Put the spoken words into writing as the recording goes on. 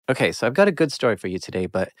Okay, so I've got a good story for you today,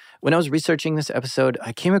 but when I was researching this episode,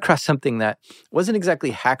 I came across something that wasn't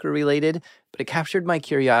exactly hacker related, but it captured my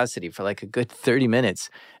curiosity for like a good 30 minutes.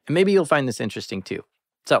 And maybe you'll find this interesting too.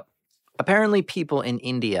 So, apparently, people in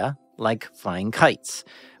India like flying kites.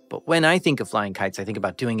 But when I think of flying kites, I think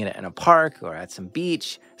about doing it in a park or at some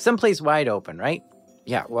beach, someplace wide open, right?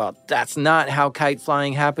 Yeah, well, that's not how kite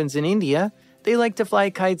flying happens in India. They like to fly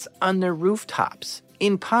kites on their rooftops,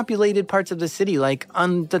 in populated parts of the city, like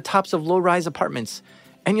on the tops of low-rise apartments.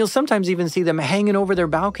 And you'll sometimes even see them hanging over their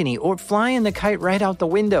balcony or flying the kite right out the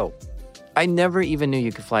window. I never even knew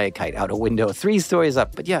you could fly a kite out a window 3 stories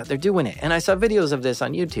up, but yeah, they're doing it. And I saw videos of this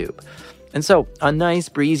on YouTube. And so, on nice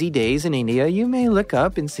breezy days in India, you may look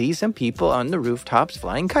up and see some people on the rooftops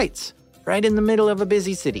flying kites, right in the middle of a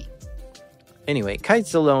busy city. Anyway,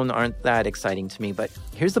 kites alone aren't that exciting to me, but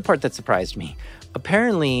here's the part that surprised me.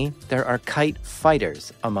 Apparently, there are kite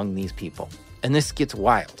fighters among these people, and this gets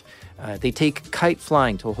wild. They take kite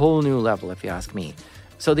flying to a whole new level, if you ask me.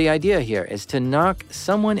 So the idea here is to knock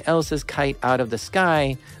someone else's kite out of the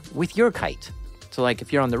sky with your kite. So like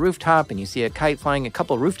if you're on the rooftop and you see a kite flying a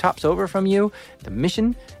couple rooftops over from you, the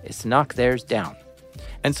mission is to knock theirs down.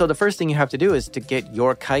 And so the first thing you have to do is to get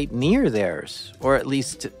your kite near theirs, or at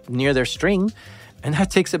least near their string. And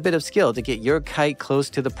that takes a bit of skill to get your kite close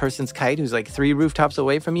to the person's kite who's like 3 rooftops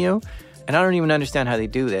away from you. And I don't even understand how they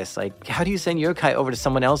do this. Like, how do you send your kite over to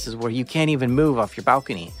someone else's where you can't even move off your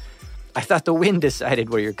balcony? I thought the wind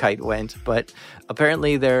decided where your kite went, but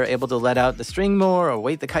apparently they're able to let out the string more or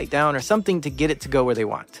weight the kite down or something to get it to go where they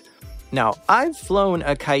want. Now, I've flown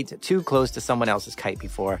a kite too close to someone else's kite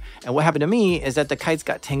before, and what happened to me is that the kites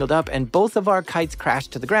got tangled up and both of our kites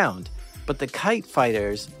crashed to the ground. But the kite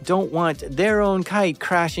fighters don't want their own kite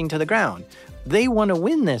crashing to the ground. They want to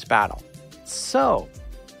win this battle. So,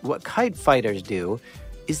 what kite fighters do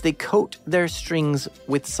is they coat their strings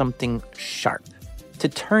with something sharp to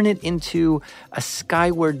turn it into a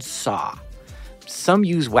skyward saw. Some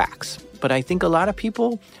use wax, but I think a lot of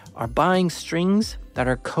people are buying strings that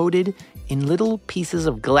are coated in little pieces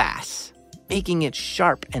of glass, making it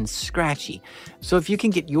sharp and scratchy. So if you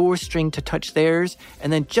can get your string to touch theirs,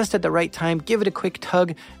 and then just at the right time, give it a quick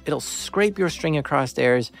tug, it'll scrape your string across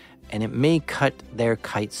theirs, and it may cut their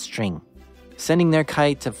kite string, sending their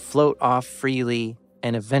kite to float off freely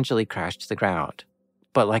and eventually crash to the ground,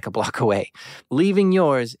 but like a block away, leaving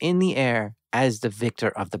yours in the air as the victor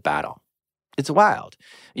of the battle. It's wild.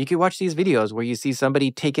 You can watch these videos where you see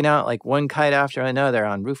somebody taking out like one kite after another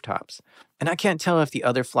on rooftops. And I can't tell if the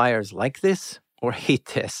other flyers like this or hate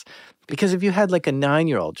this. Because if you had like a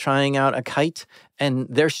 9-year-old trying out a kite and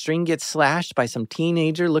their string gets slashed by some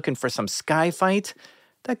teenager looking for some sky fight,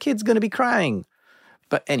 that kid's going to be crying.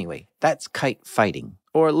 But anyway, that's kite fighting.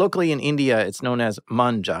 Or locally in India, it's known as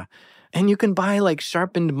manja. And you can buy like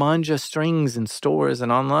sharpened manja strings in stores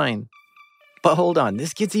and online. But hold on,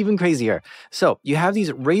 this gets even crazier. So you have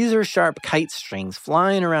these razor-sharp kite strings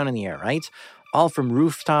flying around in the air, right? All from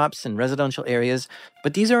rooftops and residential areas.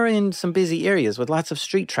 But these are in some busy areas with lots of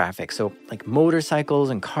street traffic. So like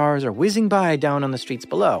motorcycles and cars are whizzing by down on the streets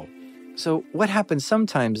below. So what happens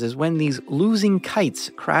sometimes is when these losing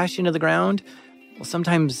kites crash into the ground, well,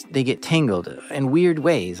 sometimes they get tangled in weird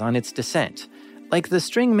ways on its descent. Like the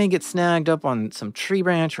string may get snagged up on some tree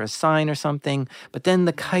branch or a sign or something, but then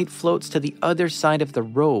the kite floats to the other side of the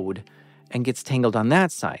road and gets tangled on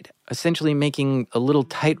that side, essentially making a little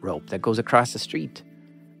tightrope that goes across the street.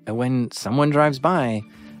 And when someone drives by,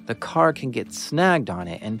 the car can get snagged on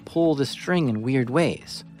it and pull the string in weird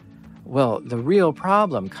ways. Well, the real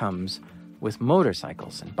problem comes with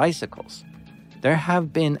motorcycles and bicycles. There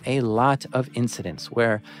have been a lot of incidents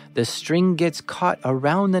where the string gets caught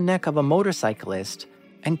around the neck of a motorcyclist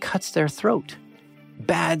and cuts their throat.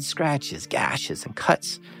 Bad scratches, gashes, and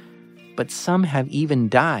cuts. But some have even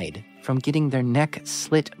died from getting their neck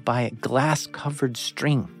slit by a glass-covered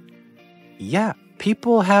string. Yeah,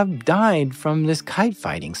 people have died from this kite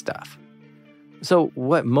fighting stuff. So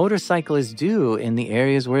what motorcyclists do in the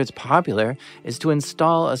areas where it's popular is to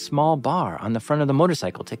install a small bar on the front of the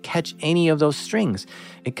motorcycle to catch any of those strings.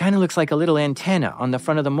 It kind of looks like a little antenna on the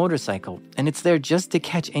front of the motorcycle, and it's there just to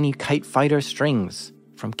catch any kite fighter strings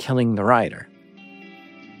from killing the rider.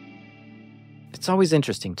 It's always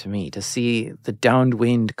interesting to me to see the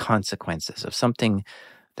downwind consequences of something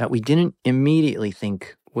that we didn't immediately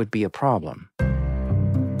think would be a problem.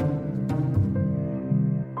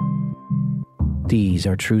 These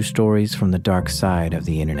are true stories from the dark side of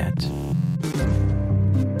the internet.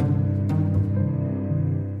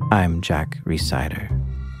 I'm Jack Rhysider.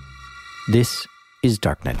 This is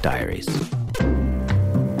Darknet Diaries.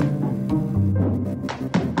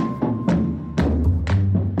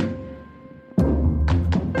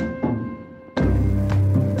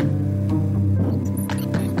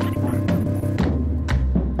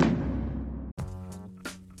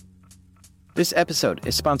 This episode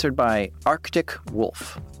is sponsored by Arctic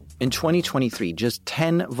Wolf. In 2023, just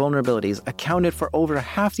 10 vulnerabilities accounted for over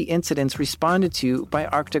half the incidents responded to by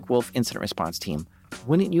Arctic Wolf Incident Response Team.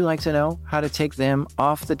 Wouldn't you like to know how to take them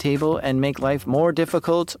off the table and make life more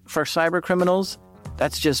difficult for cyber criminals?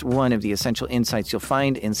 That's just one of the essential insights you'll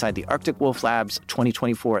find inside the Arctic Wolf Lab's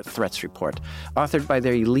 2024 Threats Report, authored by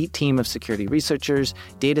their elite team of security researchers,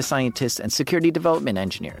 data scientists, and security development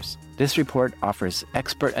engineers. This report offers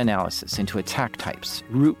expert analysis into attack types,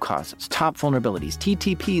 root causes, top vulnerabilities,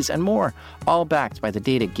 TTPs, and more, all backed by the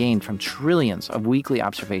data gained from trillions of weekly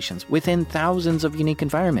observations within thousands of unique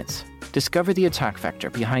environments. Discover the attack vector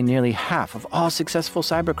behind nearly half of all successful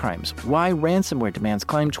cybercrimes, why ransomware demands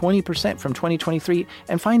climbed 20% from 2023,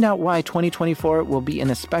 and find out why 2024 will be an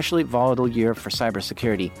especially volatile year for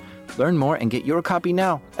cybersecurity. Learn more and get your copy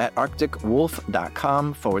now at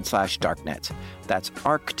arcticwolf.com/darknet. That's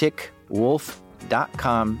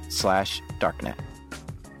arcticwolf.com/darknet.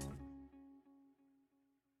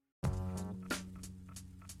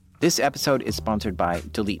 This episode is sponsored by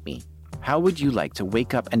Delete Me. How would you like to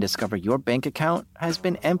wake up and discover your bank account has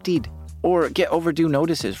been emptied? Or get overdue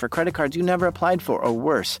notices for credit cards you never applied for, or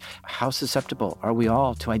worse, how susceptible are we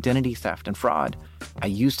all to identity theft and fraud? I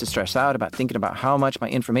used to stress out about thinking about how much my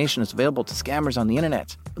information is available to scammers on the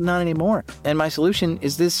internet, but not anymore. And my solution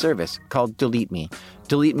is this service called Delete Me.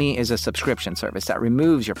 Delete Me is a subscription service that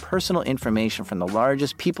removes your personal information from the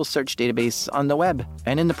largest people search database on the web,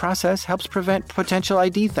 and in the process helps prevent potential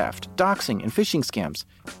ID theft, doxing, and phishing scams.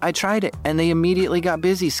 I tried it, and they immediately got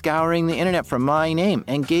busy scouring the internet for my name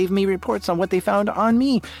and gave me reports on what they found on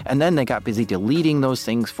me, and then they got busy deleting those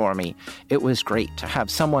things for me. It was great to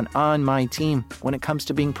have someone on my team when it comes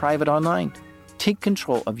to being private online. Take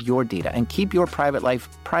control of your data and keep your private life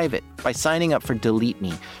private by signing up for Delete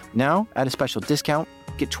Me. Now, at a special discount,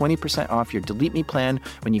 get 20% off your Delete Me plan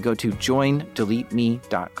when you go to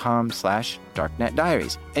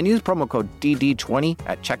joindeleteme.com/darknetdiaries and use promo code DD20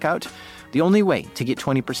 at checkout. The only way to get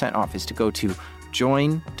 20% off is to go to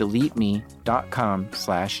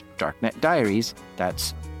joindeleteme.com/darknetdiaries.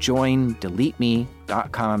 That's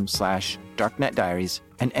joindeleteme.com/darknetdiaries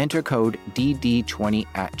and enter code DD20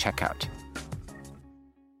 at checkout.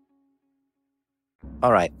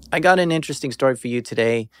 All right, I got an interesting story for you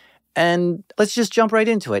today, and let's just jump right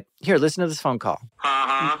into it. Here, listen to this phone call.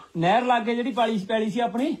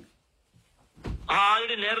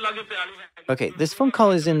 Okay, this phone call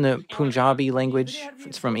is in the Punjabi language.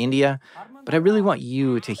 It's from India, but I really want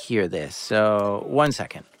you to hear this. So, 1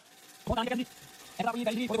 second. Hello?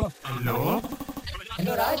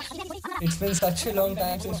 Hello, Raj. It's been such a long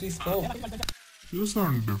time since we spoke. You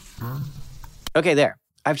sound different. Okay, there.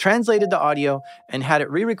 I've translated the audio and had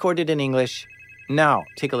it re-recorded in English. Now,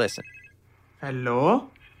 take a listen.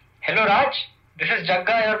 Hello? Hello, Raj. This is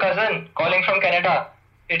Jagga, your cousin, calling from Canada.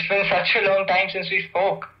 It's been such a long time since we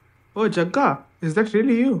spoke. Oh, Jagga, is that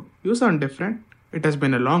really you? You sound different. It has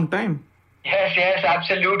been a long time. Yes,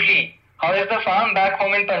 absolutely. How is the farm back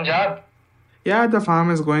home in Punjab? Yeah, the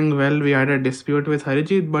farm is going well. We had a dispute with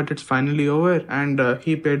Harijit, but it's finally over, and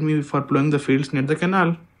he paid me for plowing the fields near the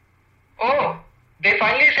canal. Oh, they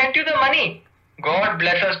finally sent you the money. God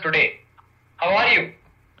bless us today. How are you?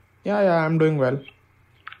 Yeah, I'm doing well.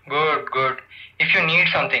 Good. If you need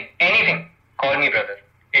something, anything, call me, brother.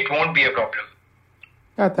 It won't be a problem.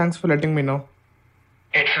 Yeah, thanks for letting me know.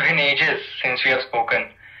 It's been ages since we have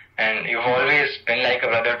spoken, and you've always been like a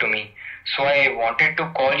brother to me. So I wanted to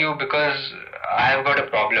call you because I have got a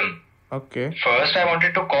problem. Okay. First, I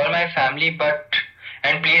wanted to call my family,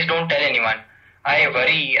 and please don't tell anyone. I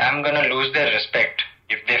worry I'm gonna lose their respect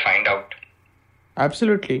if they find out.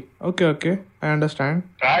 Absolutely. Okay. I understand.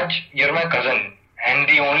 Raj, you're my cousin, and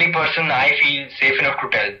the only person I feel safe enough to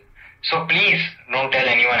tell. So please, don't tell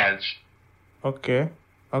anyone else. Okay.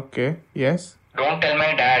 Yes. Don't tell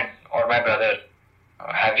my dad or my brother.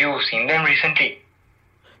 Have you seen them recently?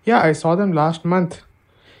 Yeah, I saw them last month.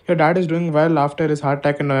 Your dad is doing well after his heart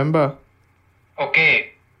attack in November. Okay.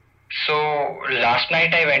 So, last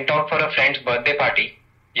night I went out for a friend's birthday party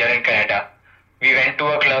here in Canada. We went to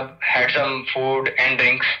a club, had some food and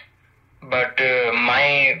drinks. But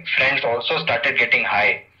my friends also started getting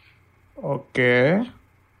high. Okay.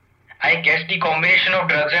 I guess the combination of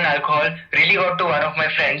drugs and alcohol really got to one of my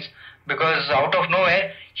friends because out of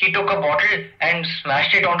nowhere, he took a bottle and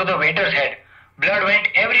smashed it onto the waiter's head. Blood went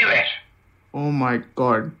everywhere. Oh my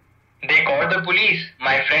God. They called the police.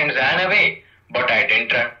 My friends ran away, but I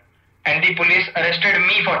didn't run. And the police arrested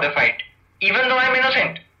me for the fight, even though I'm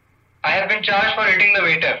innocent. I have been charged for hitting the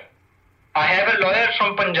waiter. I have a lawyer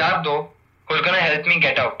from Punjab though, who's gonna help me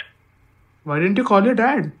get out. Why didn't you call your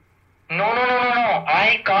dad? No.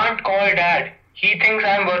 I can't call Dad. He thinks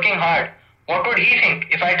I'm working hard. What would he think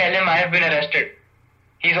if I tell him I have been arrested?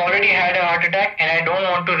 He's already had a heart attack and I don't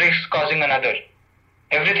want to risk causing another.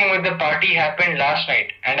 Everything with the party happened last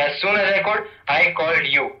night, and as soon as I could, I called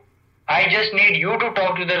you. I just need you to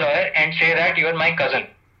talk to the lawyer and say that you're my cousin.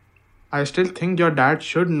 I still think your dad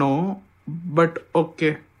should know, but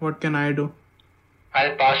okay, what can I do?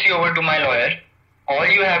 I'll pass you over to my lawyer. All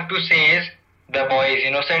you have to say is, the boy is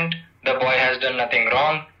innocent, the boy has done nothing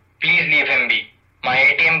wrong, please leave him be. My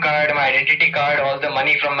ATM card, my identity card, all the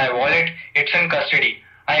money from my wallet, it's in custody.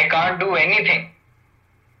 I can't do anything.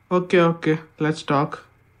 Okay, let's talk.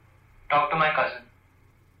 Talk to my cousin.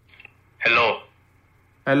 Hello.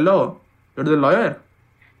 Hello, you're the lawyer?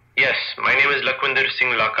 Yes, my name is Lakhwinder Singh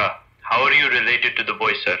Laka. How are you related to the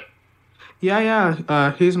boy, sir?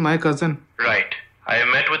 Yeah, he's my cousin. Right. I have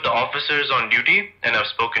met with the officers on duty and have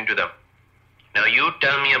spoken to them. Now you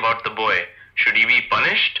tell me about the boy. Should he be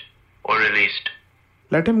punished or released?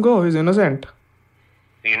 Let him go, he's innocent.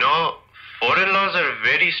 You know, foreign laws are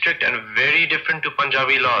very strict and very different to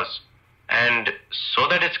Punjabi laws. And so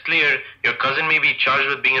that it's clear, your cousin may be charged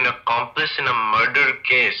with being an accomplice in a murder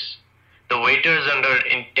case. The waiter is under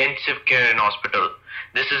intensive care in hospital.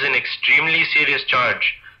 This is an extremely serious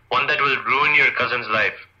charge, one that will ruin your cousin's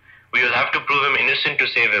life. We will have to prove him innocent to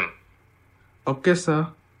save him. Okay, sir.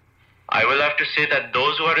 I will have to say that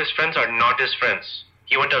those who are his friends are not his friends.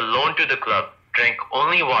 He went alone to the club, drank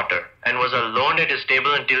only water, and was alone at his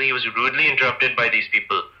table until he was rudely interrupted by these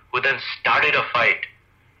people, who then started a fight.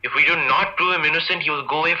 If we do not prove him innocent, he will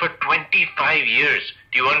go away for 25 years.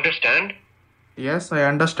 Do you understand? Yes, I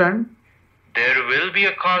understand. There will be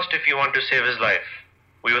a cost if you want to save his life.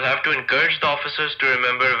 We will have to encourage the officers to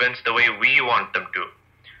remember events the way we want them to.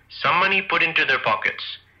 Some money put into their pockets.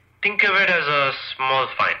 Think of it as a small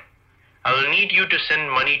fine. I will need you to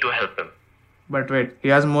send money to help him. But wait, he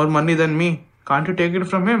has more money than me. Can't you take it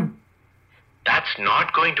from him? That's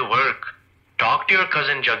not going to work. Talk to your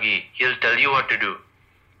cousin Jaggi. He'll tell you what to do.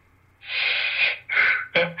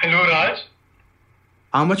 Hello, Raj.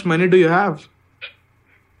 How much money do you have?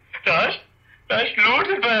 Raj, loads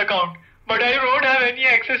in my account, but I don't have any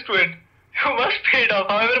access to it. You must pay it off,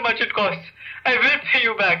 however much it costs. I will pay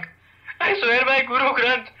you back. I swear by Guru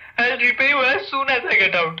Granth, I'll repay you as soon as I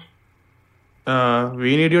get out.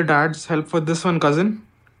 We need your dad's help for this one, cousin.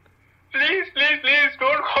 Please,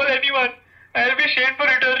 don't call anyone. I'll be shamed for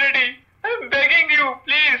eternity. I'm begging you,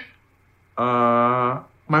 please.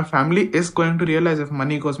 My family is going to realize if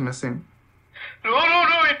money goes missing. No,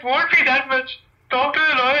 it won't be that much. Talk to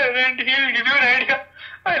the lawyer and he'll give you an idea.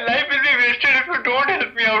 My life will be wasted if you don't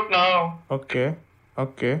help me out now. Okay.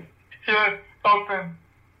 Here, talk to him.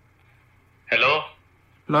 Hello?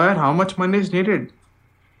 Lawyer, how much money is needed?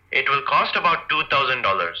 It will cost about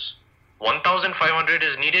 $2,000. $1,500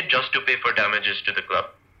 is needed just to pay for damages to the club.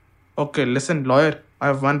 Okay, listen, lawyer, I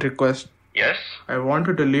have one request. Yes? I want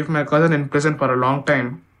you to leave my cousin in prison for a long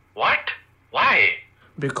time. What? Why?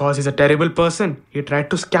 Because he's a terrible person. He tried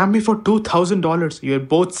to scam me for $2,000. You're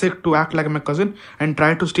both sick to act like my cousin and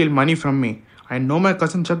try to steal money from me. I know my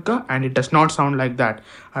cousin Jagga and it does not sound like that.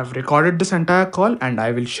 I've recorded this entire call and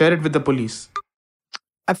I will share it with the police.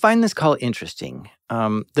 I find this call interesting.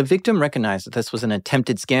 The victim recognized that this was an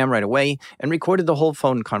attempted scam right away and recorded the whole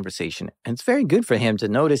phone conversation. And it's very good for him to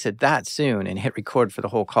notice it that soon and hit record for the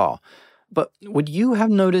whole call. But would you have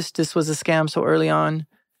noticed this was a scam so early on?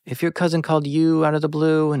 If your cousin called you out of the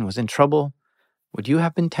blue and was in trouble, would you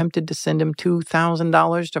have been tempted to send him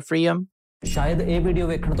 $2,000 to free him? Apparently,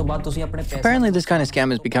 this kind of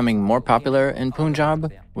scam is becoming more popular in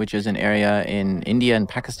Punjab, which is an area in India and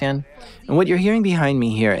Pakistan. And what you're hearing behind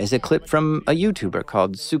me here is a clip from a YouTuber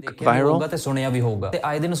called Suk Viral,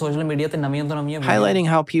 highlighting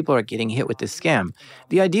how people are getting hit with this scam.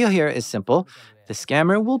 The idea here is simple. The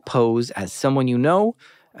scammer will pose as someone you know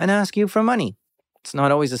and ask you for money. It's not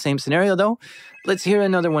always the same scenario, though. Let's hear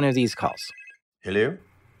another one of these calls. Hello?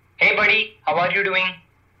 Hey buddy, how are you doing?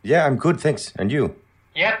 Yeah, I'm good, thanks. And you?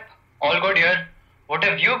 Yep, all good here. What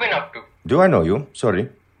have you been up to? Do I know you? Sorry.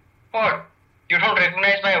 What? You don't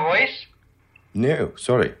recognize my voice? No,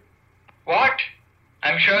 sorry. What?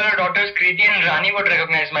 I'm sure your daughters Kriti and Rani would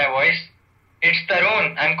recognize my voice. It's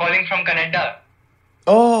Tarun. I'm calling from Canada.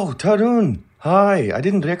 Oh, Tarun. Hi, I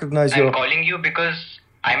didn't recognize your... I'm calling you because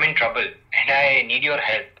I'm in trouble and I need your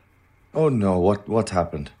help. Oh no, what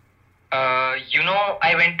happened?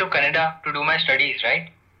 I went to Canada to do my studies, right?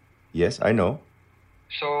 Yes, I know.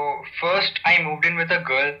 So, first I moved in with a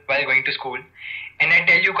girl while going to school. And I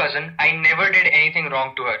tell you, cousin, I never did anything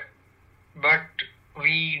wrong to her. But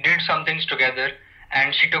we did some things together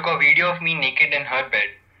and she took a video of me naked in her bed.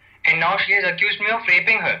 and now she has accused me of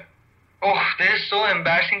raping her. Oh, this is so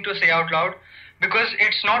embarrassing to say out loud because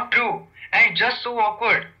it's not true and it's just so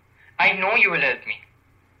awkward. I know you will help me.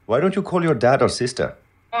 Why don't you call your dad or sister?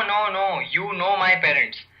 Oh, no, you know my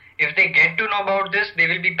parents. If they get to know about this, they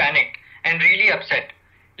will be panicked and really upset.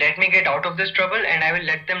 Let me get out of this trouble and I will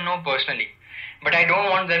let them know personally. But I don't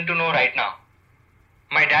want them to know right now.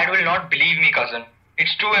 My dad will not believe me, cousin.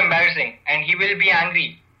 It's too embarrassing and he will be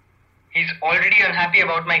angry. He's already unhappy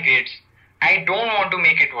about my grades. I don't want to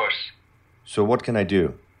make it worse. So what can I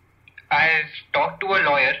do? I've talked to a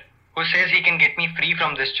lawyer who says he can get me free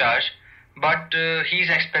from this charge, but he's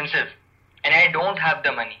expensive and I don't have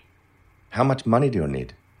the money. How much money do you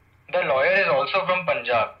need? The lawyer is also from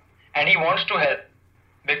Punjab and he wants to help.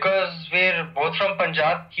 Because we're both from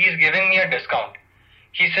Punjab, he's giving me a discount.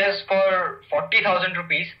 He says for 40,000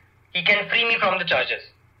 rupees, he can free me from the charges.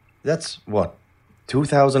 That's what?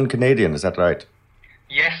 2,000 Canadian, is that right?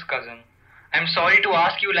 Yes, cousin. I'm sorry to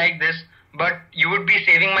ask you like this, but you would be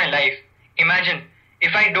saving my life. Imagine,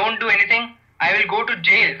 if I don't do anything, I will go to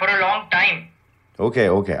jail for a long time. Okay,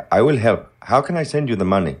 I will help. How can I send you the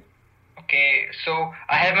money? Okay, so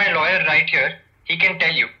I have my lawyer right here. He can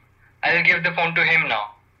tell you. I'll give the phone to him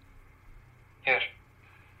now. Here.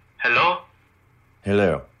 Hello?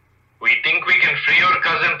 Hello. We think we can free your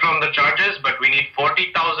cousin from the charges, but we need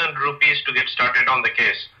 40,000 rupees to get started on the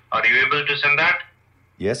case. Are you able to send that?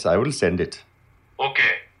 Yes, I will send it.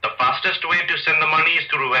 Okay. The fastest way to send the money is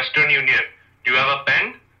through Western Union. Do you have a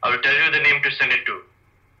pen? I will tell you the name to send it to.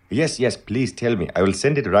 Yes, please tell me. I will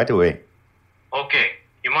send it right away. Okay.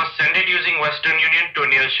 You must send it using Western Union to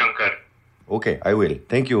Neil Shankar. Okay, I will.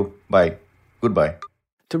 Thank you. Bye. Goodbye.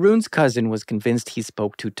 Tarun's cousin was convinced he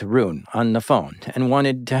spoke to Tarun on the phone and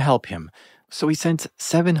wanted to help him, so he sent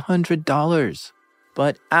 $700.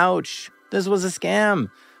 But ouch, this was a scam.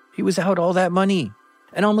 He was out all that money.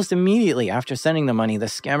 And almost immediately after sending the money, the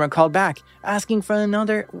scammer called back, asking for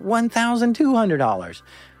another $1,200.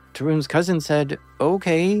 Tarun's cousin said,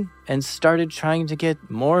 okay, and started trying to get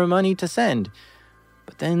more money to send,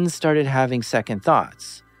 but then started having second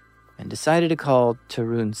thoughts and decided to call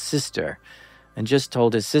Tarun's sister and just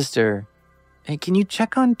told his sister, hey, can you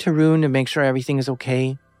check on Tarun to make sure everything is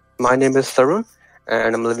okay? My name is Tarun,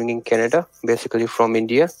 and I'm living in Canada, basically from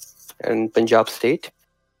India and Punjab state.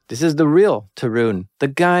 This is the real Tarun, the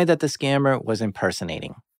guy that the scammer was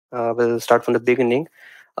impersonating. We'll start from the beginning.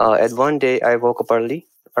 At one day, I woke up early,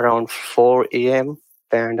 around 4 a.m.,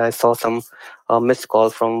 and I saw some missed call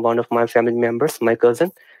from one of my family members, my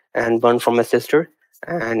cousin, and one from my sister.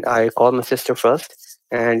 And I called my sister first,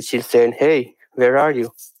 and she said, hey, where are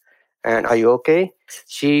you? And are you okay?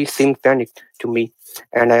 She seemed panicked to me,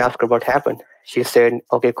 and I asked her what happened. She said,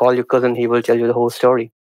 okay, call your cousin. He will tell you the whole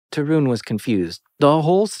story. Tarun was confused. The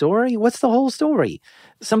whole story? What's the whole story?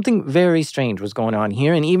 Something very strange was going on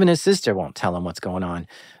here, and even his sister won't tell him what's going on.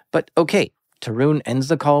 But okay, Tarun ends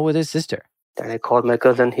the call with his sister. Then I called my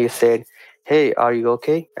cousin. He said, hey, are you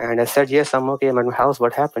okay? And I said, yes, I'm okay. I'm at my house.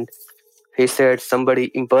 What happened? He said, somebody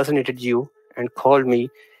impersonated you and called me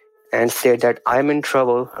and said that I'm in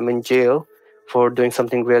trouble, I'm in jail for doing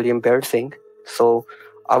something really embarrassing. So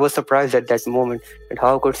I was surprised at that moment. And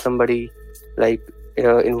how could somebody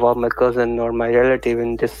involve my cousin or my relative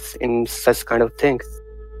in such kind of thing?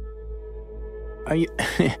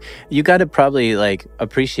 You got to probably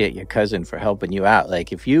appreciate your cousin for helping you out.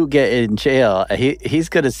 If you get in jail, he's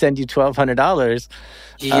going to send you $1,200.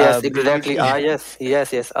 Yes, exactly.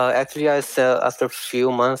 Yes. Actually, after a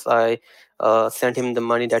few months, I sent him the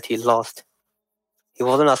money that he lost. He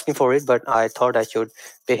wasn't asking for it, but I thought I should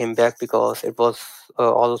pay him back because it was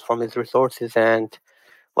all from his resources. And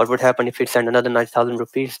what would happen if he sent another 90,000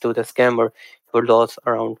 rupees to the scammer? He would lose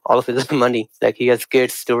around all of his money. He has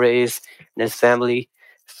kids to raise and his family.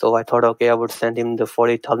 So I thought, okay, I would send him the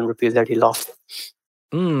 40,000 rupees that he lost.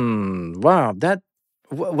 Wow.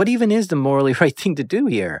 What even is the morally right thing to do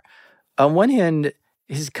here? On one hand,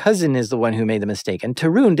 his cousin is the one who made the mistake, and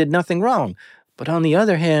Tarun did nothing wrong. But on the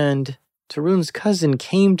other hand, Tarun's cousin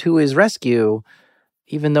came to his rescue,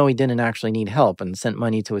 even though he didn't actually need help and sent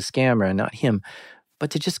money to a scammer and not him. But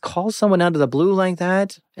to just call someone out of the blue like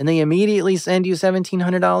that, and they immediately send you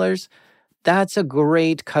 $1,700, that's a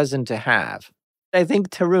great cousin to have. I think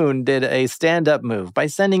Tarun did a stand-up move by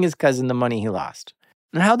sending his cousin the money he lost.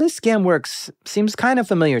 And how this scam works seems kind of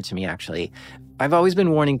familiar to me, actually. I've always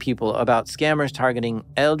been warning people about scammers targeting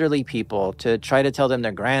elderly people to try to tell them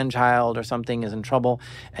their grandchild or something is in trouble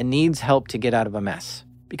and needs help to get out of a mess.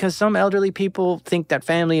 Because some elderly people think that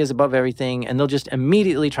family is above everything, and they'll just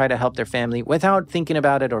immediately try to help their family without thinking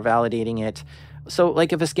about it or validating it. So,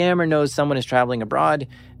 like if a scammer knows someone is traveling abroad,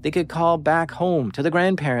 they could call back home to the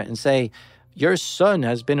grandparent and say, "Your son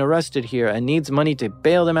has been arrested here and needs money to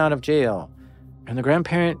bail them out of jail." And the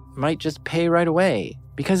grandparent might just pay right away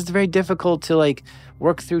because it's very difficult to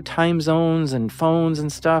work through time zones and phones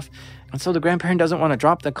and stuff. And so the grandparent doesn't want to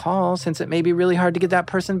drop the call since it may be really hard to get that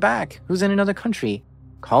person back who's in another country.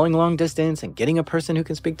 Calling long distance and getting a person who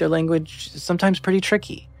can speak their language is sometimes pretty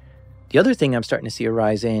tricky. The other thing I'm starting to see a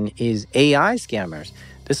rise in is AI scammers.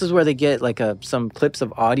 This is where they get some clips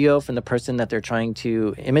of audio from the person that they're trying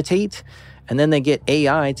to imitate, and then they get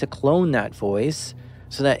AI to clone that voice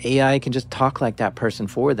so that AI can just talk like that person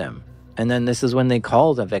for them. And then this is when they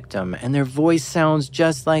call the victim, and their voice sounds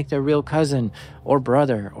just like their real cousin or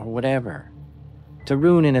brother or whatever.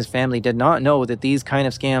 Tarun and his family did not know that these kind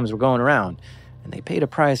of scams were going around, and they paid a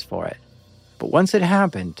price for it. But once it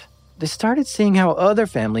happened, they started seeing how other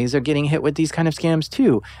families are getting hit with these kind of scams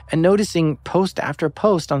too, and noticing post after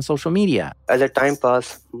post on social media. As the time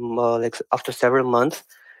passed, after several months,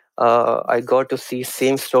 I got to see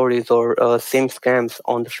same stories or same scams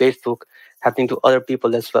on the Facebook happening to other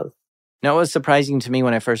people as well. Now, what was surprising to me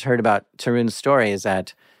when I first heard about Tarun's story is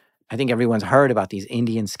that I think everyone's heard about these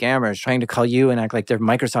Indian scammers trying to call you and act like they're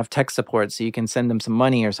Microsoft tech support so you can send them some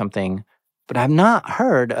money or something. But I've not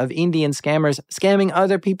heard of Indian scammers scamming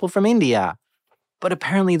other people from India. But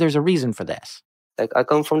apparently there's a reason for this. I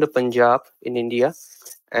come from the Punjab in India,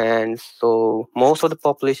 and so most of the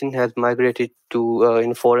population has migrated to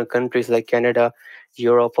in foreign countries like Canada,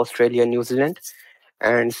 Europe, Australia, New Zealand.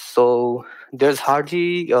 And so there's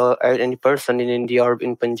hardly any person in India or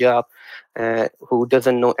in Punjab who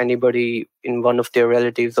doesn't know anybody in one of their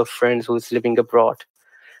relatives or friends who is living abroad.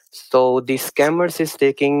 So the scammers is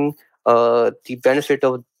taking the benefit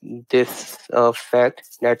of this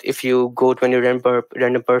fact that if you go to any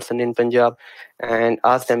random person in Punjab and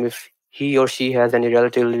ask them if he or she has any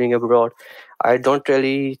relative living abroad, I don't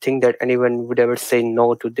really think that anyone would ever say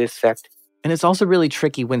no to this fact. And it's also really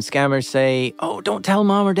tricky when scammers say, "Oh, don't tell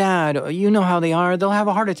mom or dad. You know how they are. They'll have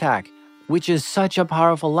a heart attack," which is such a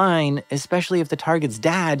powerful line, especially if the target's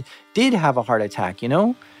dad did have a heart attack,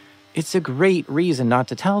 It's a great reason not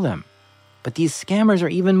to tell them. But these scammers are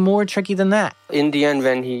even more tricky than that. In the end,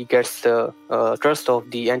 when he gets the trust of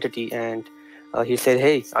the entity and he said,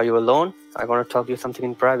 "Hey, are you alone? I want to talk to you something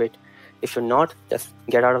in private. If you're not, just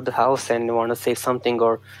get out of the house and want to say something,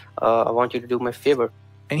 or I want you to do me a favor."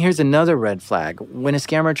 And here's another red flag. When a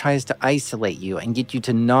scammer tries to isolate you and get you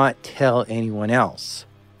to not tell anyone else,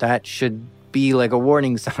 that should be like a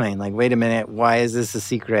warning sign. Wait a minute, why is this a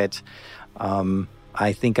secret?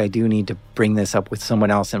 I think I do need to bring this up with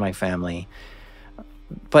someone else in my family.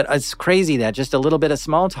 But it's crazy that just a little bit of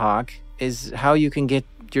small talk is how you can get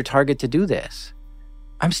your target to do this.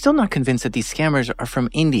 I'm still not convinced that these scammers are from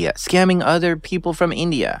India, scamming other people from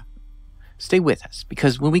India. Stay with us,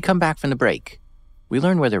 because when we come back from the break, we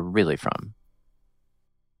learn where they're really from.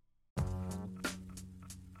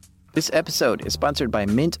 This episode is sponsored by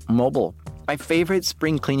Mint Mobile. My favorite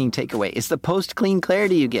spring cleaning takeaway is the post-clean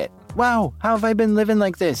clarity you get. Wow, how have I been living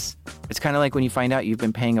like this? It's kind of like when you find out you've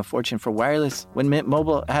been paying a fortune for wireless when Mint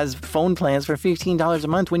Mobile has phone plans for $15 a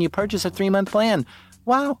month when you purchase a 3-month plan.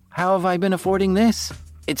 Wow, how have I been affording this?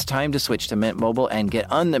 It's time to switch to Mint Mobile and get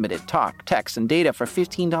unlimited talk, text, and data for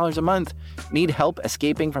 $15 a month. Need help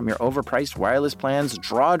escaping from your overpriced wireless plans,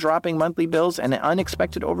 jaw-dropping monthly bills, and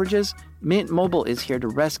unexpected overages? Mint Mobile is here to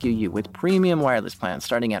rescue you with premium wireless plans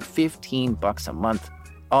starting at $15 a month.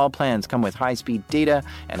 All plans come with high-speed data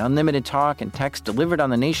and unlimited talk and text delivered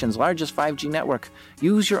on the nation's largest 5G network.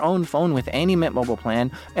 Use your own phone with any Mint Mobile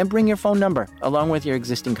plan and bring your phone number along with your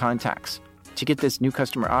existing contacts. To get this new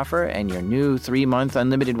customer offer and your new 3-month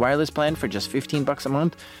unlimited wireless plan for just $15 a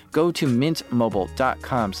month, go to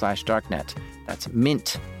mintmobile.com/darknet. That's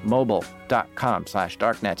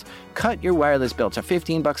mintmobile.com/darknet. Cut your wireless bill to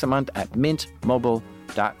 $15 a month at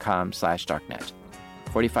mintmobile.com/darknet.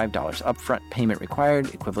 $45 upfront payment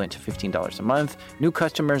required, equivalent to $15 a month. New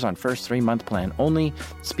customers on first 3-month plan only.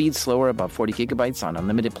 Speed slower above 40 gigabytes on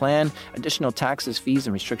unlimited plan. Additional taxes, fees,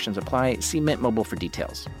 and restrictions apply. See Mint Mobile for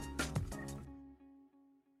details.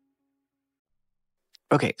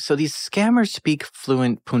 Okay, so these scammers speak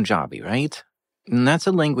fluent Punjabi, right? And that's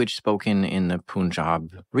a language spoken in the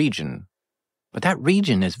Punjab region. But that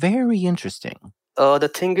region is very interesting.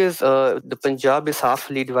 The thing is, the Punjab is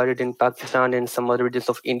halfly divided in Pakistan and some other regions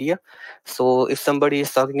of India. So if somebody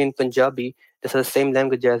is talking in Punjabi, this is the same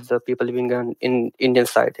language as the people living in Indian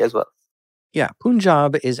side as well. Yeah,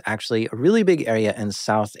 Punjab is actually a really big area in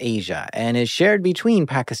South Asia and is shared between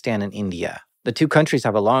Pakistan and India. The two countries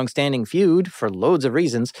have a long-standing feud for loads of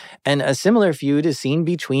reasons, and a similar feud is seen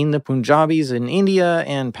between the Punjabis in India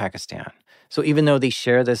and Pakistan. So even though they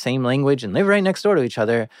share the same language and live right next door to each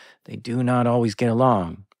other, they do not always get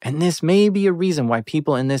along. And this may be a reason why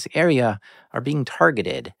people in this area are being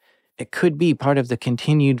targeted. It could be part of the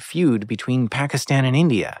continued feud between Pakistan and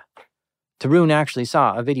India. Tarun actually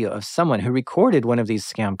saw a video of someone who recorded one of these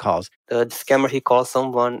scam calls. The scammer, he called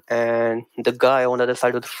someone, and the guy on the other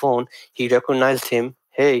side of the phone, he recognized him.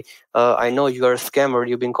 Hey, I know you are a scammer.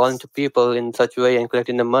 You've been calling to people in such a way and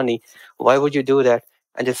collecting the money. Why would you do that?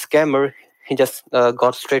 And the scammer, he just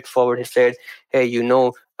got straightforward. He said, hey,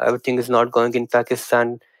 everything is not going in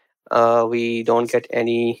Pakistan. We don't get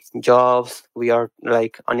any jobs. We are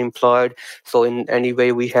unemployed. So in any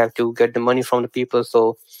way, we have to get the money from the people.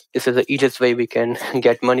 So this is the easiest way we can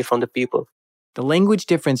get money from the people. The language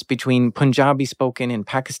difference between Punjabi spoken in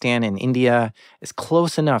Pakistan and India is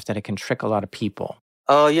close enough that it can trick a lot of people.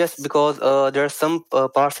 Yes, because there are some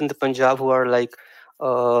parts in the Punjab who are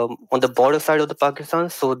on the border side of the Pakistan.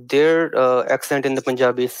 So their accent in the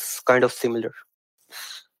Punjab is kind of similar.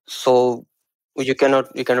 So you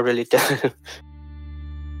cannot really tell.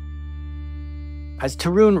 As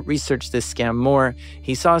Tarun researched this scam more,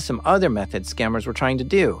 he saw some other methods scammers were trying to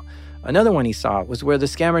do. Another one he saw was where the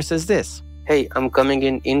scammer says this. Hey, I'm coming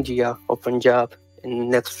in India or Punjab in the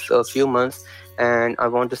next few months, and I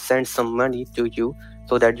want to send some money to you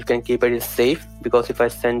so that you can keep it safe, because if I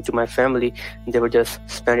send to my family, they will just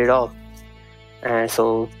spend it all. And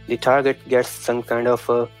so the target gets some kind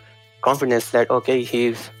of confidence that, okay,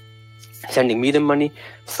 he's sending me the money,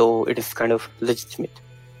 so it is kind of legitimate.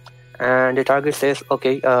 And the target says,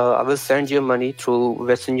 okay, I will send you money through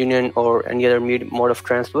Western Union or any other mode of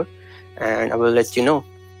transfer, and I will let you know.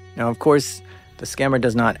 Now, of course, the scammer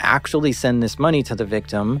does not actually send this money to the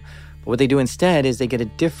victim, but what they do instead is they get a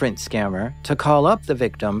different scammer to call up the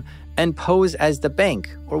victim and pose as the bank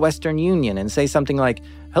or Western Union and say something like,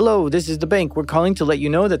 hello, this is the bank. We're calling to let you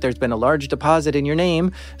know that there's been a large deposit in your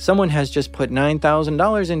name. Someone has just put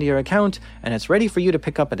 $9,000 into your account, and it's ready for you to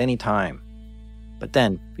pick up at any time. But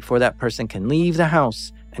then, before that person can leave the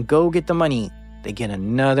house and go get the money, they get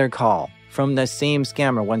another call from the same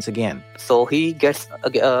scammer once again. So he gets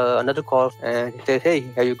another call, and he says, hey,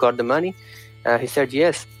 have you got the money? He said,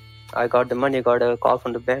 yes, I got the money. I got a call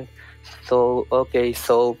from the bank. So, okay,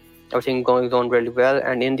 so everything going on really well.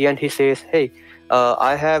 And in the end, he says, hey,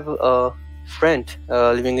 I have a friend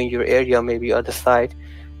living in your area, maybe other side,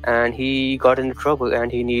 and he got into trouble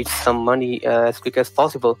and he needs some money as quick as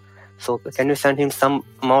possible. So can you send him some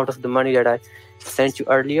amount of the money that I sent you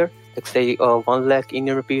earlier? Like say 1 lakh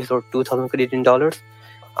Indian rupees or 2,000 Canadian dollars.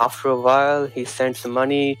 After a while, he sends the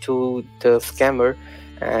money to the scammer,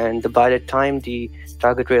 and by the time the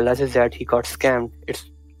target realizes that he got scammed,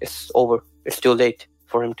 it's over. It's too late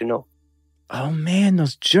for him to know. Oh man,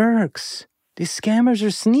 those jerks. These scammers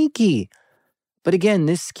are sneaky. But again,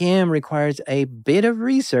 this scam requires a bit of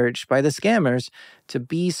research by the scammers to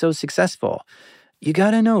be so successful. You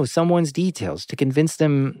gotta know someone's details to convince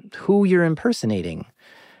them who you're impersonating.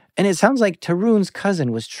 And it sounds like Tarun's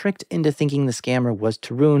cousin was tricked into thinking the scammer was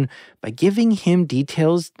Tarun by giving him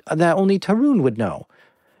details that only Tarun would know.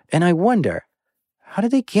 And I wonder, how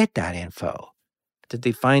did they get that info? Did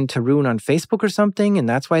they find Tarun on Facebook or something, and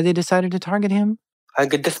that's why they decided to target him? I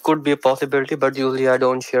guess this could be a possibility, but usually I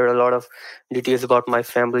don't share a lot of details about my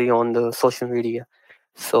family on the social media.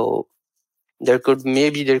 So there could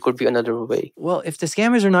be another way. Well, if the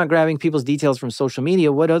scammers are not grabbing people's details from social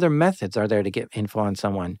media, what other methods are there to get info on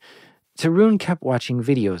someone? Tarun kept watching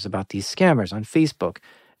videos about these scammers on Facebook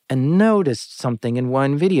and noticed something in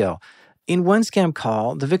one video. In one scam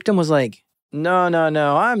call, the victim was like, no,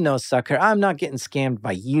 I'm no sucker. I'm not getting scammed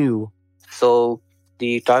by you. So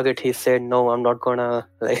the target, he said, no, I'm not gonna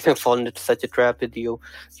fall into such a trap with you.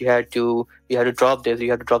 You had to drop this. You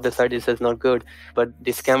had to drop this side. This is not good. But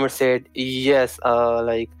the scammer said, yes,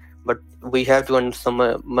 but we have to earn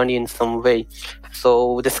some money in some way.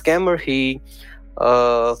 So the scammer, he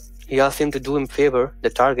asked him to do him favor, the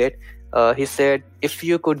target. He said, if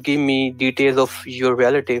you could give me details of your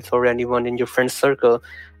relatives or anyone in your friend circle,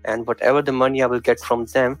 and whatever the money I will get from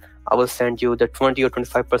them, I will send you the 20 or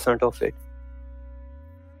 25% of it.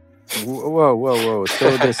 Whoa.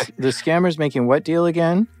 So the scammer's making what deal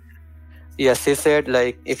again? Yes, he said,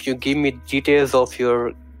 if you give me details of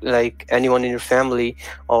your, anyone in your family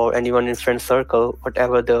or anyone in friend circle,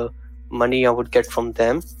 whatever the money I would get from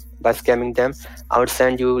them by scamming them, I would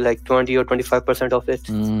send you 20 or 25% of it.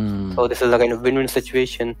 So this is a kind of win-win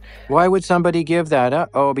situation. Why would somebody give that up?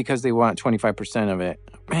 Oh, because they want 25% of it.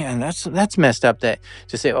 Man, that's messed up to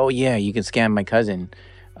say, oh yeah, you can scam my cousin.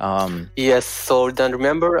 Yes, so then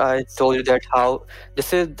remember I told you that how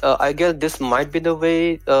this is, I guess this might be the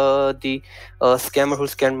way the scammer who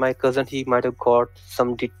scammed my cousin, he might have got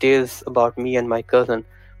some details about me and my cousin,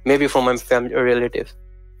 maybe from my family or relatives,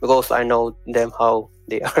 because I know them how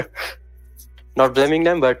they are. Not blaming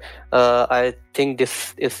them, but I think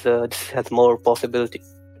this has more possibility.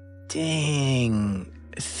 Dang.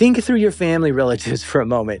 Think through your family relatives for a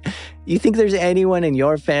moment. You think there's anyone in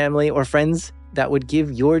your family or friends that would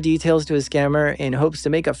give your details to a scammer in hopes to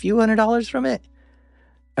make a few $100s from it?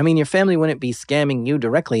 I mean, your family wouldn't be scamming you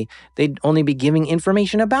directly. They'd only be giving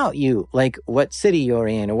information about you, like what city you're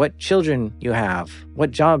in, or what children you have,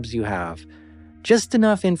 what jobs you have. Just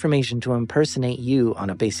enough information to impersonate you on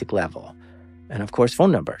a basic level. And of course,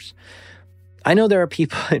 phone numbers. I know there are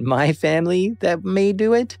people in my family that may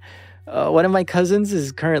do it. One of my cousins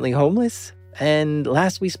is currently homeless, and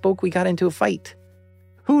last we spoke, we got into a fight.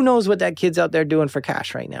 Who knows what that kid's out there doing for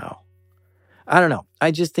cash right now? I don't know.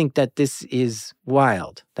 I just think that this is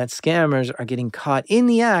wild, that scammers are getting caught in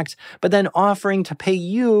the act, but then offering to pay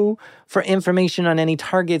you for information on any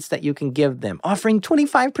targets that you can give them, offering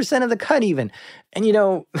 25% of the cut even. And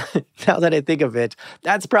now that I think of it,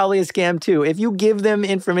 that's probably a scam too. If you give them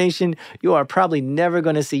information, you are probably never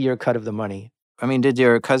going to see your cut of the money. I mean, did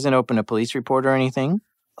your cousin open a police report or anything?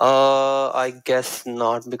 I guess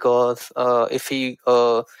not, because if he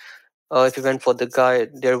went for the guy,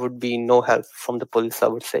 there would be no help from the police, I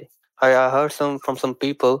would say. I heard from some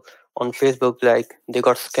people on Facebook, like they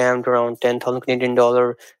got scammed around 10,000 Canadian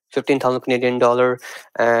dollar, 15,000 Canadian dollar,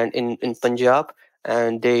 and in Punjab,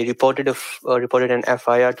 and they reported an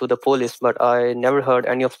FIR to the police, but I never heard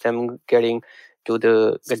any of them getting to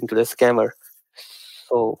the scammer.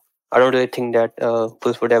 So I don't really think that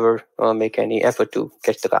police would ever make any effort to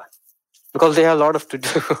catch the guy, because they have a lot of to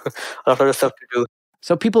do, a lot of stuff to do.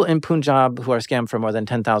 So people in Punjab who are scammed for more than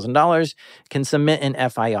 $10,000 can submit an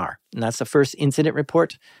FIR, and that's the first incident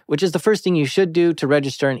report, which is the first thing you should do to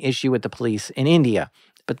register an issue with the police in India.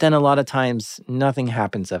 But then a lot of times, nothing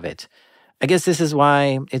happens of it. I guess this is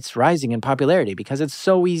why it's rising in popularity, because it's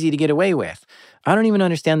so easy to get away with. I don't even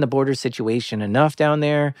understand the border situation enough down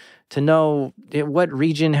there to know what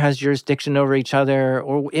region has jurisdiction over each other,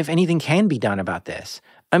 or if anything can be done about this.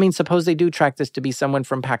 I mean, suppose they do track this to be someone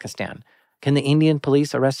from Pakistan. Can the Indian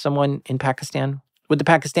police arrest someone in Pakistan? Would the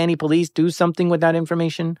Pakistani police do something with that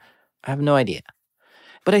information? I have no idea.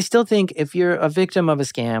 But I still think if you're a victim of a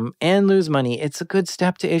scam and lose money, it's a good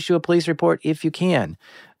step to issue a police report if you can.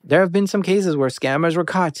 There have been some cases where scammers were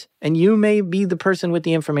caught, and you may be the person with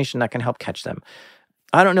the information that can help catch them.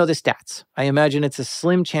 I don't know the stats. I imagine it's a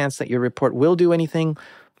slim chance that your report will do anything,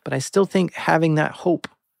 but I still think having that hope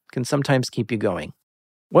can sometimes keep you going.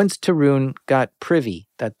 Once Tarun got privy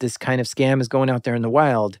that this kind of scam is going out there in the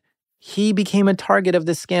wild, he became a target of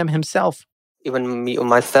this scam himself. Even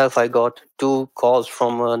myself, I got 2 calls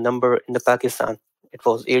from a number in the Pakistan.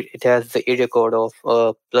 It has the area code of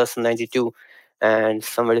 +92, and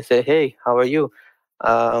somebody said, "Hey, how are you?"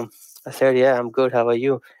 I said, "Yeah, I'm good. How are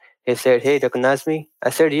you?" He said, "Hey, recognize me?" I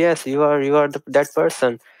said, "Yes, you are that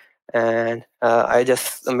person." And I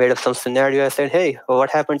just made up some scenario. I said, "Hey,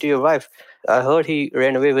 what happened to your wife? I heard he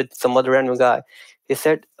ran away with some other random guy." He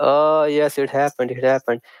said, yes, it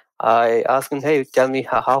happened. I asked him, "Hey, tell me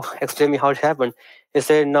how explain me how it happened." He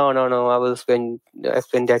said, no, I will explain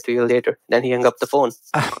that to you later. Then he hung up the phone.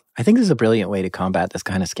 I think this is a brilliant way to combat this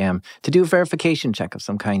kind of scam, to do a verification check of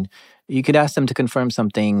some kind. You could ask them to confirm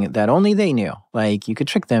something that only they knew. Like, you could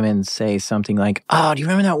trick them and say something like, "Oh, do you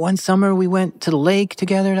remember that one summer we went to the lake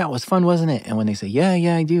together? That was fun, wasn't it?" And when they say,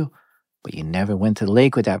 yeah, I do. But you never went to the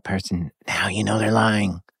lake with that person. Now you know they're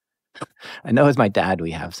lying. I know as my dad,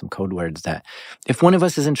 we have some code words that if one of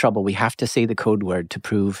us is in trouble, we have to say the code word to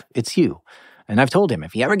prove it's you. And I've told him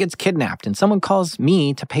if he ever gets kidnapped and someone calls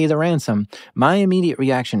me to pay the ransom, my immediate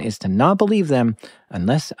reaction is to not believe them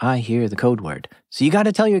unless I hear the code word. So you got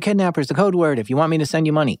to tell your kidnappers the code word if you want me to send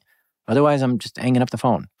you money. Otherwise, I'm just hanging up the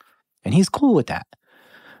phone. And he's cool with that.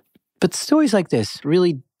 But stories like this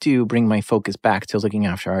really do bring my focus back to looking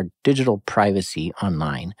after our digital privacy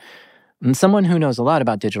online. And someone who knows a lot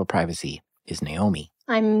about digital privacy is Naomi.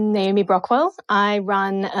 I'm Naomi Brockwell. I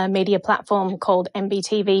run a media platform called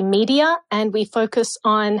MBTV Media, and we focus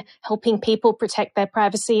on helping people protect their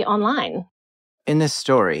privacy online. In this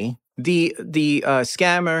story, the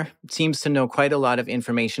scammer seems to know quite a lot of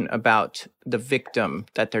information about the victim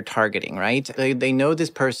that they're targeting, right? They know this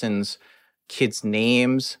person's kids'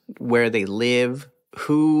 names, where they live,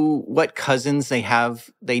 what cousins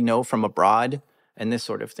they know from abroad, and this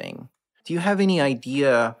sort of thing. Do you have any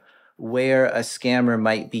idea where a scammer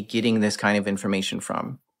might be getting this kind of information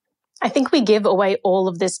from? I think we give away all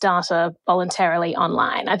of this data voluntarily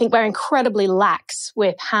online. I think we're incredibly lax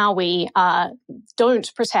with how we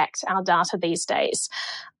don't protect our data these days.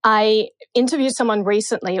 I interviewed someone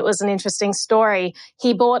recently. It was an interesting story.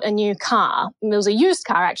 He bought a new car. It was a used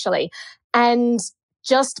car, actually. And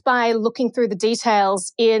just by looking through the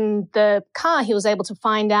details in the car, he was able to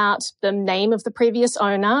find out the name of the previous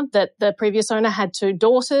owner, that the previous owner had 2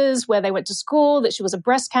 daughters, where they went to school, that she was a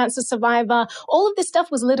breast cancer survivor. All of this stuff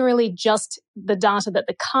was literally just the data that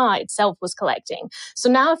the car itself was collecting. So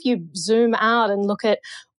now if you zoom out and look at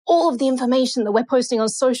all of the information that we're posting on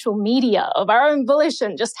social media of our own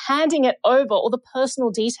volition, just handing it over, all the personal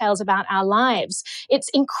details about our lives. It's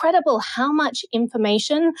incredible how much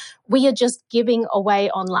information we are just giving away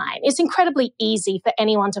online. It's incredibly easy for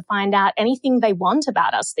anyone to find out anything they want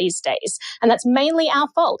about us these days. And that's mainly our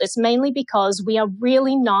fault. It's mainly because we are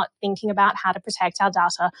really not thinking about how to protect our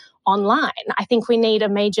data online. I think we need a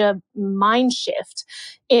major mind shift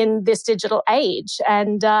in this digital age,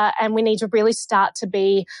 and we need to really start to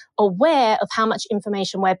be aware of how much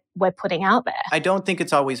information we're putting out there. I don't think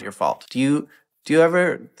it's always your fault. Do you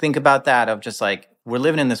ever think about that, of just like, we're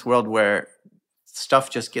living in this world where stuff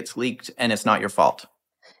just gets leaked and it's not your fault?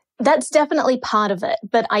 That's definitely part of it,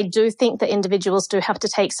 but I do think that individuals do have to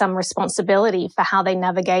take some responsibility for how they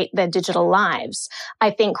navigate their digital lives.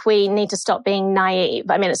 I think we need to stop being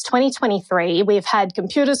naive. I mean, it's 2023. We've had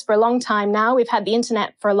computers for a long time now. We've had the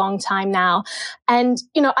internet for a long time now. And,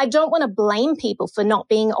 I don't want to blame people for not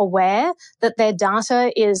being aware that their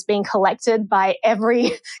data is being collected by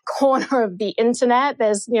every corner of the internet.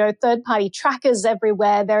 There's, third-party trackers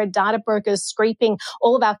everywhere. There are data brokers scraping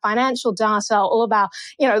all of our financial data, all of our,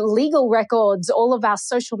 legal records, all of our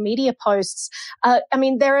social media posts.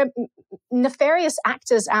 There are nefarious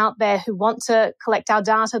actors out there who want to collect our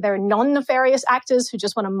data. There are non-nefarious actors who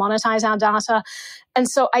just want to monetize our data. And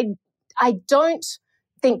so I don't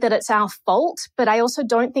think that it's our fault, but I also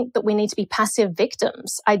don't think that we need to be passive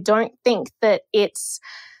victims. I don't think that it's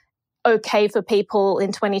okay for people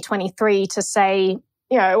in 2023 to say,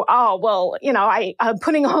 I'm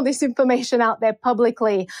putting all this information out there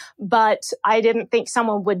publicly, but I didn't think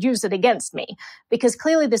someone would use it against me, because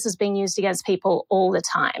clearly this is being used against people all the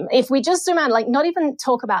time. If we just zoom out, not even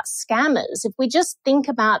talk about scammers, if we just think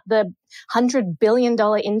about the $100 billion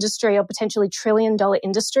industry or potentially $1 trillion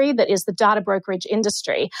industry that is the data brokerage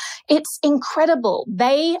industry, it's incredible.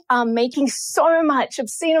 They are making so much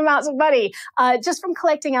obscene amounts of money just from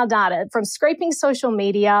collecting our data, from scraping social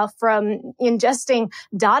media, from ingesting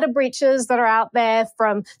data breaches that are out there,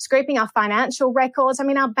 from scraping our financial records.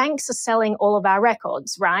 Our banks are selling all of our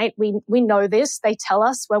records, right? We know this. They tell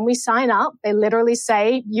us when we sign up. They literally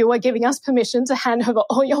say, you are giving us permission to hand over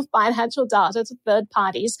all your financial data to third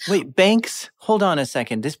parties. Wait, banks? Hold on a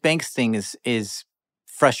second. This banks thing is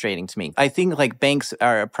frustrating to me. I think banks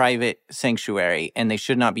are a private sanctuary and they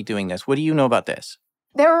should not be doing this. What do you know about this?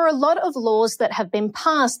 There are a lot of laws that have been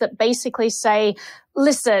passed that basically say,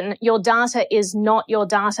 listen, your data is not your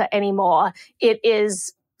data anymore. It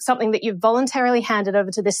is something that you've voluntarily handed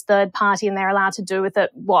over to this third party and they're allowed to do with it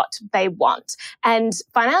what they want. And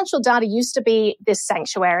financial data used to be this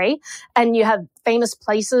sanctuary, and you have famous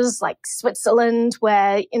places like Switzerland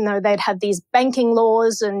where, they'd have these banking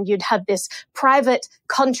laws and you'd have this private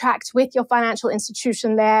contract with your financial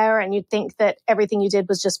institution there, and you'd think that everything you did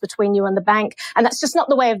was just between you and the bank. And that's just not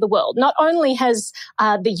the way of the world. Not only has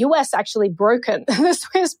the US actually broken the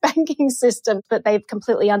Swiss banking system, but they've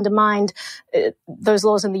completely undermined those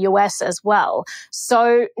laws in the US as well.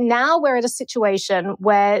 So now we're at a situation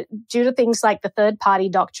where, due to things like the third party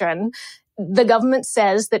doctrine, the government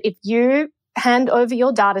says that if you hand over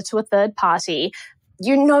your data to a third party,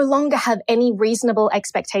 you no longer have any reasonable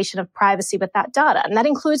expectation of privacy with that data. And that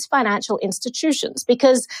includes financial institutions,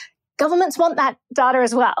 because governments want that data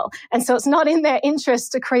as well. And so it's not in their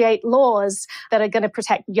interest to create laws that are going to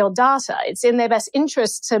protect your data. It's in their best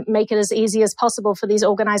interest to make it as easy as possible for these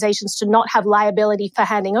organizations to not have liability for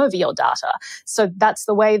handing over your data. So that's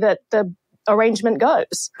the way that the arrangement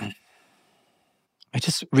goes. I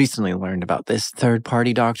just recently learned about this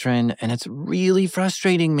third-party doctrine, and it's really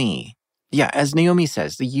frustrating me. Yeah, as Naomi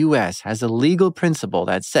says, the US has a legal principle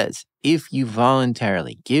that says if you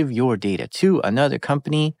voluntarily give your data to another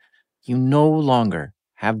company, you no longer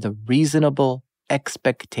have the reasonable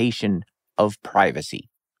expectation of privacy.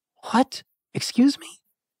 What? Excuse me?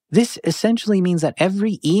 This essentially means that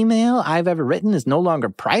every email I've ever written is no longer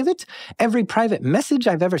private. Every private message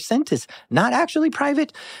I've ever sent is not actually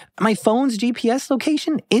private. My phone's GPS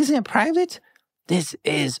location isn't private. This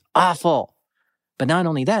is awful. But not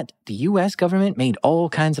only that, the US government made all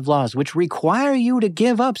kinds of laws which require you to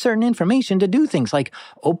give up certain information to do things like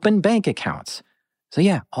open bank accounts. So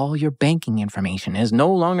yeah, all your banking information is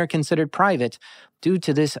no longer considered private due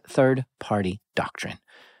to this third-party doctrine.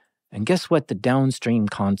 And guess what the downstream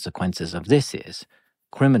consequences of this is?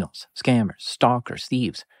 Criminals, scammers, stalkers,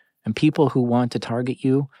 thieves, and people who want to target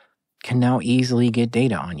you can now easily get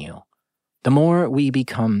data on you. The more we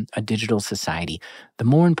become a digital society, the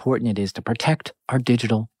more important it is to protect our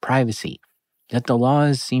digital privacy. Yet the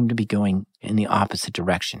laws seem to be going in the opposite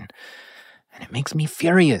direction. And it makes me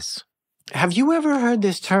furious. Have you ever heard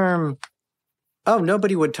this term, oh,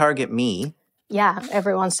 nobody would target me? Yeah,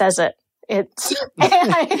 everyone says it. It's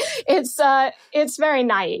it's very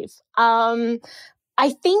naive. I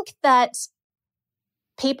think that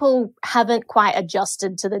people haven't quite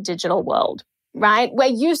adjusted to the digital world, right? We're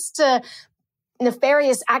used to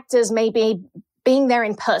nefarious actors maybe being there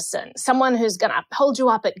in person, someone who's going to hold you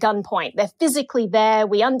up at gunpoint. They're physically there.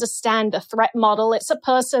 We understand the threat model. It's a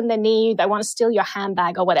person, they're near you, they want to steal your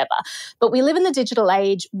handbag or whatever. But we live in the digital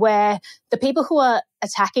age where the people who are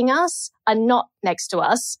attacking us are not next to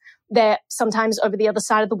us. They're sometimes over the other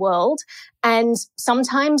side of the world. And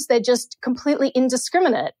sometimes they're just completely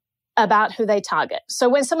indiscriminate about who they target. So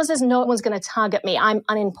when someone says, no one's going to target me, I'm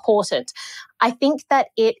unimportant, I think that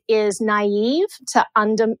it is naive to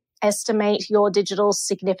underestimate your digital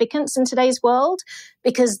significance in today's world,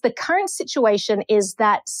 because the current situation is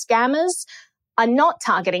that scammers are not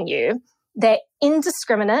targeting you. They're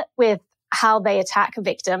indiscriminate with how they attack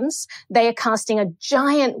victims. They are casting a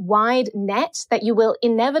giant wide net that you will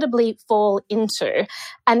inevitably fall into.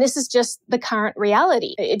 And this is just the current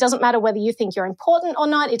reality. It doesn't matter whether you think you're important or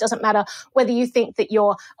not. It doesn't matter whether you think that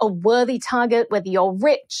you're a worthy target, whether you're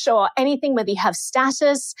rich or anything, whether you have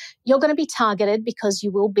status. You're going to be targeted because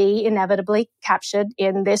you will be inevitably captured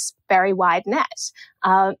in this very wide net.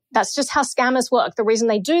 That's just how scammers work. The reason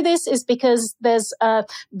they do this is because there's a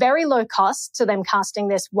very low cost to them casting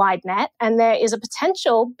this wide net, and there is a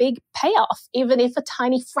potential big payoff. Even if a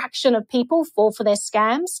tiny fraction of people fall for their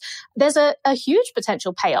scams, there's a huge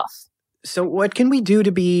potential payoff. So what can we do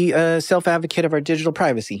to be a self-advocate of our digital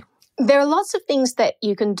privacy? There are lots of things that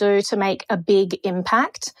you can do to make a big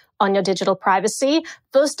impact on your digital privacy.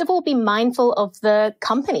 First of all, be mindful of the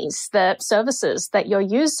companies, the services that you're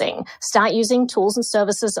using. Start using tools and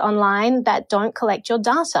services online that don't collect your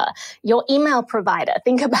data. Your email provider,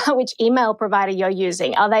 think about which email provider you're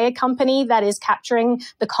using. Are they a company that is capturing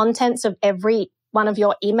the contents of every one of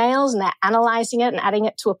your emails and they're analyzing it and adding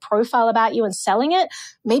it to a profile about you and selling it?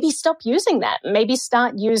 Maybe stop using that. Maybe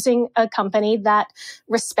start using a company that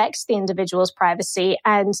respects the individual's privacy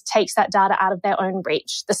and takes that data out of their own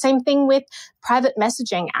reach. The same thing with private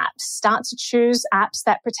messaging apps. Start to choose apps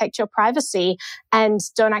that protect your privacy and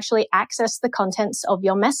don't actually access the contents of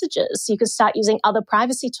your messages. You can start using other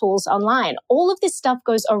privacy tools online. All of this stuff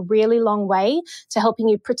goes a really long way to helping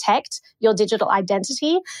you protect your digital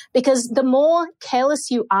identity, because the more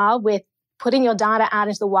careless you are with putting your data out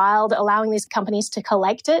into the wild, allowing these companies to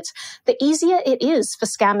collect it, the easier it is for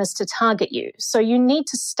scammers to target you. So you need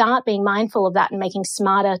to start being mindful of that and making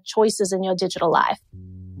smarter choices in your digital life.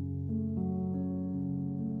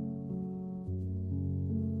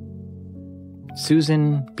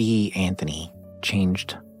 Susan B. Anthony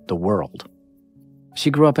changed the world. She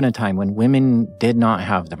grew up in a time when women did not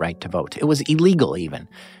have the right to vote. It was illegal even.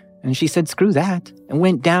 And she said, screw that, and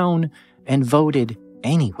went down and voted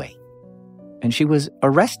anyway. And she was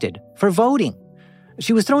arrested for voting.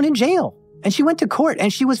 She was thrown in jail, and she went to court,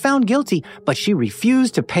 and she was found guilty, but she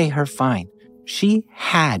refused to pay her fine. She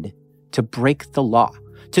had to break the law,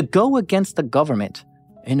 to go against the government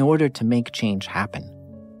in order to make change happen.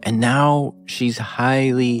 And now she's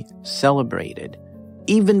highly celebrated,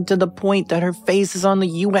 even to the point that her face is on the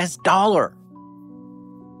US dollar.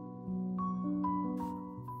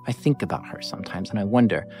 I think about her sometimes and I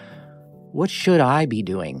wonder, what should I be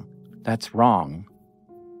doing that's wrong,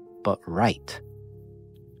 but right?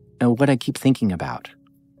 And what I keep thinking about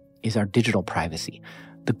is our digital privacy.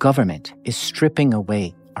 The government is stripping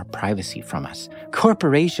away our privacy from us.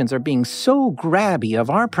 Corporations are being so grabby of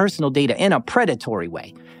our personal data in a predatory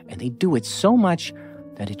way, and they do it so much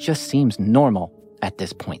that it just seems normal at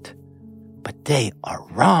this point. But they are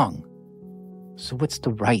wrong. So what's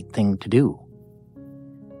the right thing to do?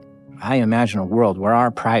 I imagine a world where our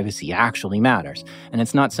privacy actually matters, and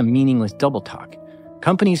it's not some meaningless double talk.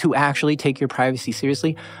 Companies who actually take your privacy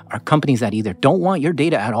seriously are companies that either don't want your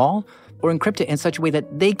data at all or encrypt it in such a way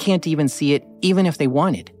that they can't even see it, even if they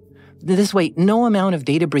wanted. This way, no amount of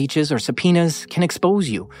data breaches or subpoenas can expose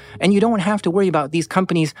you, and you don't have to worry about these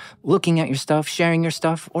companies looking at your stuff, sharing your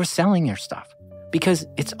stuff, or selling your stuff. because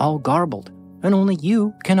it's all garbled and only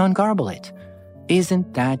you can ungarble it.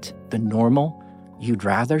 Isn't that the normal you'd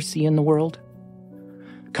rather see in the world?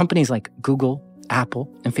 Companies like Google,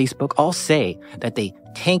 Apple, and Facebook all say that they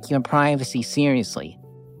take your privacy seriously,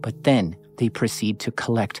 but then they proceed to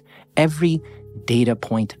collect every data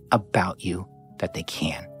point about you that they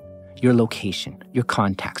can. Your location, your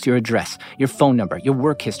contacts, your address, your phone number, your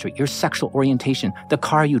work history, your sexual orientation, the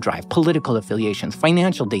car you drive, political affiliations,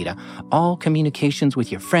 financial data, all communications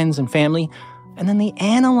with your friends and family. And then they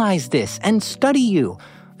analyze this and study you.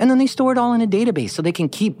 And then they store it all in a database so they can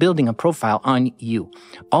keep building a profile on you.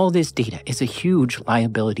 All this data is a huge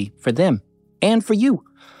liability for them and for you.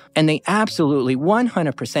 And they absolutely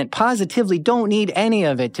 100% positively don't need any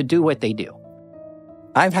of it to do what they do.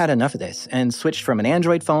 I've had enough of this and switched from an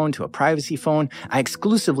Android phone to a privacy phone. I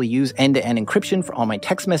exclusively use end-to-end encryption for all my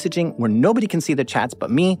text messaging where nobody can see the chats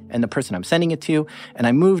but me and the person I'm sending it to. And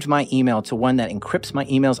I moved my email to one that encrypts my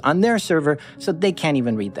emails on their server so they can't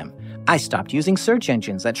even read them. I stopped using search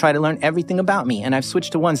engines that try to learn everything about me, and I've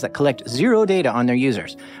switched to ones that collect zero data on their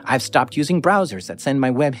users. I've stopped using browsers that send my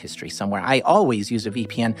web history somewhere. I always use a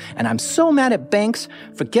VPN, and I'm so mad at banks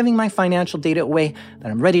for giving my financial data away that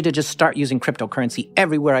I'm ready to just start using cryptocurrency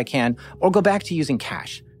everywhere I can or go back to using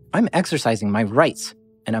cash. I'm exercising my rights,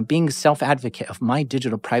 and I'm being a self-advocate of my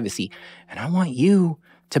digital privacy, and I want you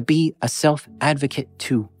to be a self-advocate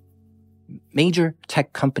too. Major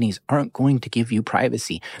tech companies aren't going to give you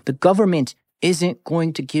privacy. The government isn't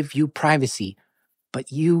going to give you privacy,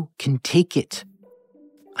 but you can take it.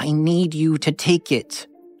 I need you to take it.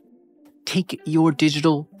 Take your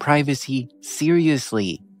digital privacy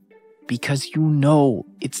seriously because you know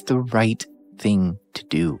it's the right thing to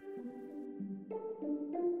do.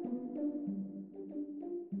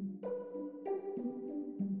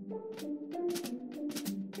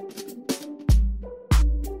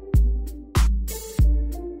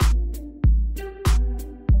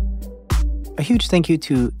 A huge thank you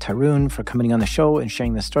to Tarun for coming on the show and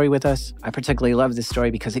sharing this story with us. I particularly love this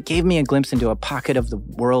story because it gave me a glimpse into a pocket of the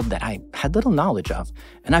world that I had little knowledge of,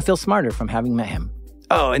 and I feel smarter from having met him.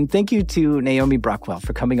 Oh, and thank you to Naomi Brockwell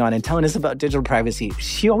for coming on and telling us about digital privacy.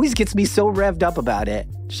 She always gets me so revved up about it.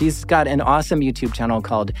 She's got an awesome YouTube channel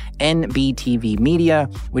called NBTV Media,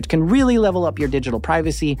 which can really level up your digital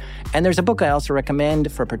privacy. And there's a book I also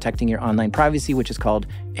recommend for protecting your online privacy, which is called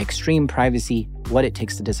Extreme Privacy: What It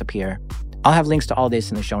Takes to Disappear. I'll have links to all this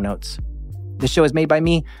in the show notes. This show is made by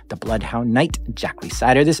me, the Bloodhound Knight, Jack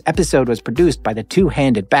Resider. This episode was produced by the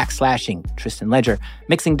two-handed backslashing Tristan Ledger,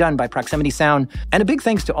 mixing done by Proximity Sound, and a big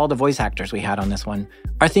thanks to all the voice actors we had on this one.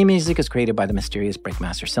 Our theme music is created by the mysterious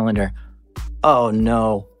Breakmaster Cylinder. Oh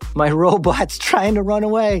no, my robot's trying to run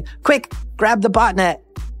away. Quick, grab the botnet.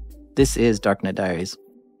 This is Darknet Diaries.